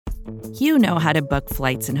You know how to book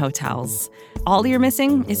flights and hotels. All you're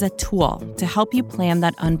missing is a tool to help you plan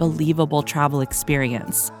that unbelievable travel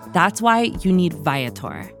experience. That's why you need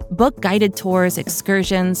Viator. Book guided tours,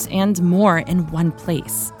 excursions, and more in one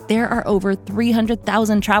place. There are over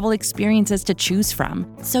 300,000 travel experiences to choose from,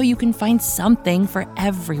 so you can find something for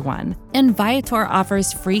everyone. And Viator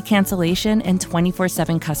offers free cancellation and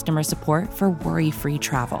 24/7 customer support for worry-free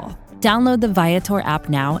travel. Download the Viator app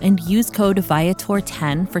now and use code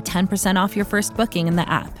Viator10 for 10% off your first booking in the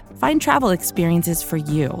app. Find travel experiences for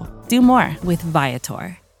you. Do more with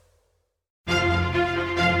Viator.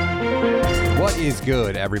 What is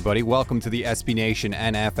good, everybody? Welcome to the SB Nation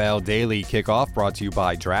NFL Daily Kickoff, brought to you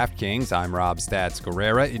by DraftKings. I'm Rob Stats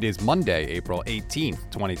Guerrera. It is Monday, April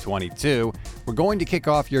 18th, 2022. We're going to kick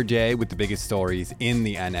off your day with the biggest stories in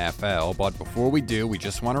the NFL, but before we do, we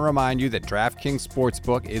just want to remind you that DraftKings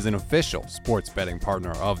Sportsbook is an official sports betting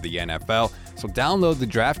partner of the NFL. So download the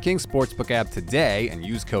DraftKings Sportsbook app today and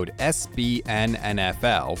use code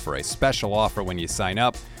SBNNFL for a special offer when you sign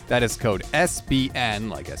up. That is code SBN,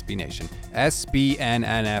 like SB Nation,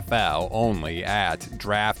 SBNNFL, only at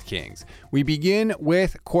DraftKings. We begin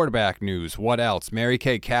with quarterback news. What else? Mary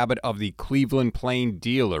Kay Cabot of the Cleveland Plain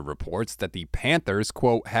Dealer reports that the Panthers,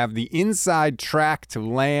 quote, have the inside track to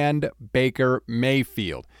land Baker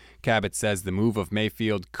Mayfield. Cabot says the move of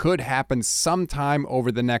Mayfield could happen sometime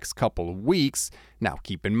over the next couple of weeks. Now,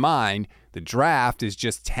 keep in mind, the draft is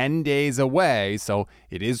just 10 days away, so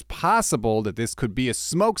it is possible that this could be a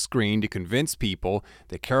smokescreen to convince people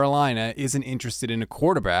that Carolina isn't interested in a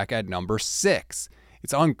quarterback at number 6.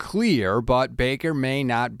 It's unclear, but Baker may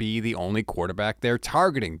not be the only quarterback they're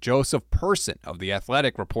targeting. Joseph Person of The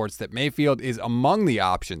Athletic reports that Mayfield is among the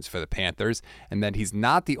options for the Panthers and that he's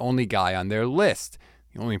not the only guy on their list.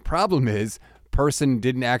 The only problem is Person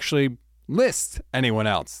didn't actually list anyone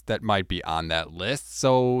else that might be on that list,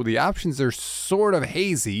 so the options are sort of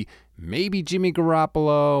hazy. Maybe Jimmy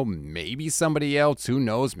Garoppolo, maybe somebody else, who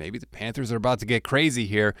knows? Maybe the Panthers are about to get crazy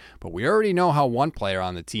here, but we already know how one player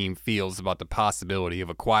on the team feels about the possibility of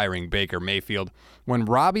acquiring Baker Mayfield. When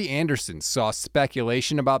Robbie Anderson saw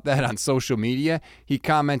speculation about that on social media, he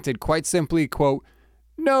commented quite simply, quote,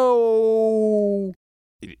 "No."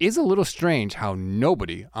 It is a little strange how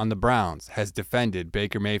nobody on the Browns has defended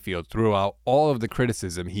Baker Mayfield throughout all of the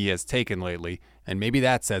criticism he has taken lately, and maybe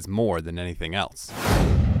that says more than anything else.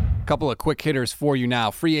 A couple of quick hitters for you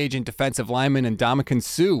now. Free agent defensive lineman Ndamukong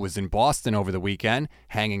Suh was in Boston over the weekend,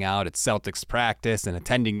 hanging out at Celtics practice and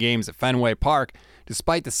attending games at Fenway Park.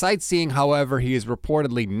 Despite the sightseeing, however, he is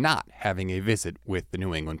reportedly not having a visit with the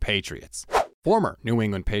New England Patriots. Former New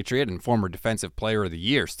England Patriot and former Defensive Player of the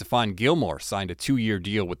Year, Stephon Gilmore, signed a 2-year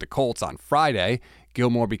deal with the Colts on Friday.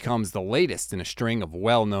 Gilmore becomes the latest in a string of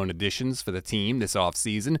well-known additions for the team this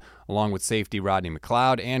offseason, along with safety Rodney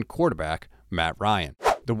McLeod and quarterback Matt Ryan.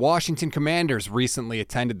 The Washington Commanders recently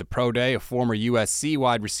attended the pro day of former USC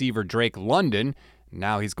wide receiver Drake London.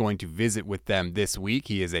 Now he's going to visit with them this week.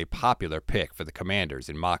 He is a popular pick for the Commanders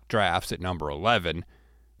in mock drafts at number 11.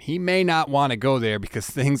 He may not want to go there because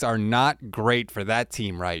things are not great for that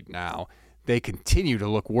team right now. They continue to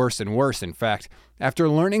look worse and worse. In fact, after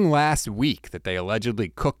learning last week that they allegedly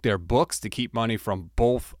cooked their books to keep money from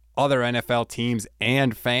both other NFL teams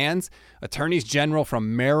and fans, attorneys general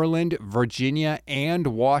from Maryland, Virginia, and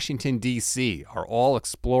Washington, D.C. are all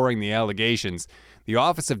exploring the allegations. The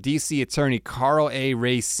office of D.C. attorney Carl A.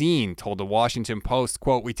 Racine told the Washington Post,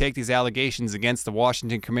 quote, "We take these allegations against the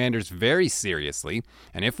Washington Commanders very seriously,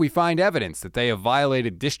 and if we find evidence that they have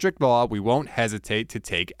violated district law, we won't hesitate to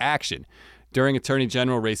take action." During Attorney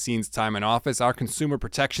General Racine's time in office, our consumer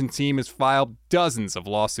protection team has filed dozens of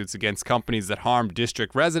lawsuits against companies that harm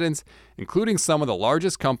district residents, including some of the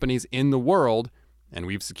largest companies in the world, and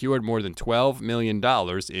we've secured more than $12 million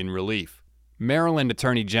in relief. Maryland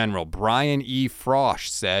Attorney General Brian E. Frosch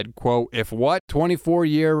said, quote, "If what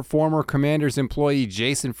 24-year former Commanders employee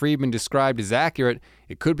Jason Friedman described is accurate,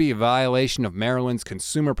 it could be a violation of Maryland's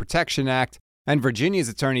Consumer Protection Act." And Virginia's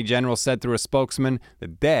Attorney General said through a spokesman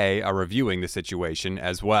that they are reviewing the situation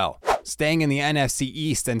as well. Staying in the NFC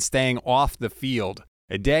East and staying off the field.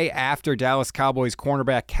 A day after Dallas Cowboys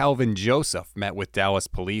cornerback Calvin Joseph met with Dallas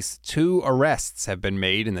police, 2 arrests have been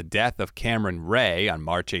made in the death of Cameron Ray on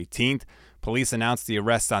March 18th. Police announced the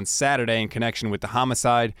arrest on Saturday in connection with the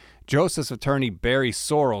homicide. Joseph's attorney Barry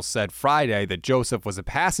Sorrell said Friday that Joseph was a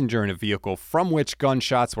passenger in a vehicle from which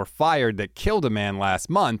gunshots were fired that killed a man last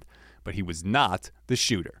month, but he was not the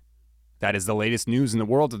shooter. That is the latest news in the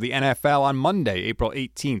world of the NFL on Monday, April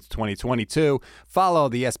 18th, 2022. Follow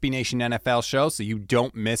the SB Nation NFL show so you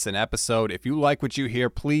don't miss an episode. If you like what you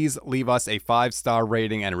hear, please leave us a 5-star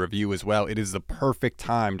rating and a review as well. It is the perfect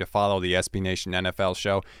time to follow the SB Nation NFL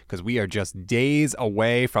show because we are just days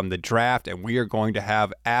away from the draft and we are going to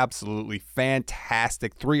have absolutely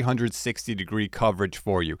fantastic 360-degree coverage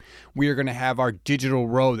for you. We are going to have our digital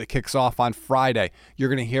row that kicks off on Friday. You're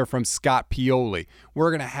going to hear from Scott Pioli.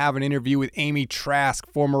 We're going to have an interview with Amy Trask,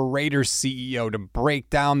 former Raiders CEO, to break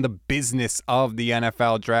down the business of the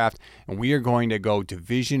NFL draft. And we are going to go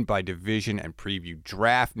division by division and preview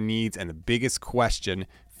draft needs and the biggest question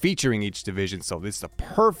featuring each division. So this is a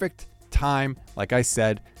perfect time. Like I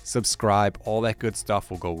said, subscribe. All that good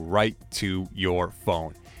stuff will go right to your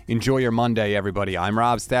phone. Enjoy your Monday, everybody. I'm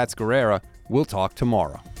Rob Stats Guerrera. We'll talk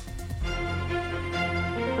tomorrow.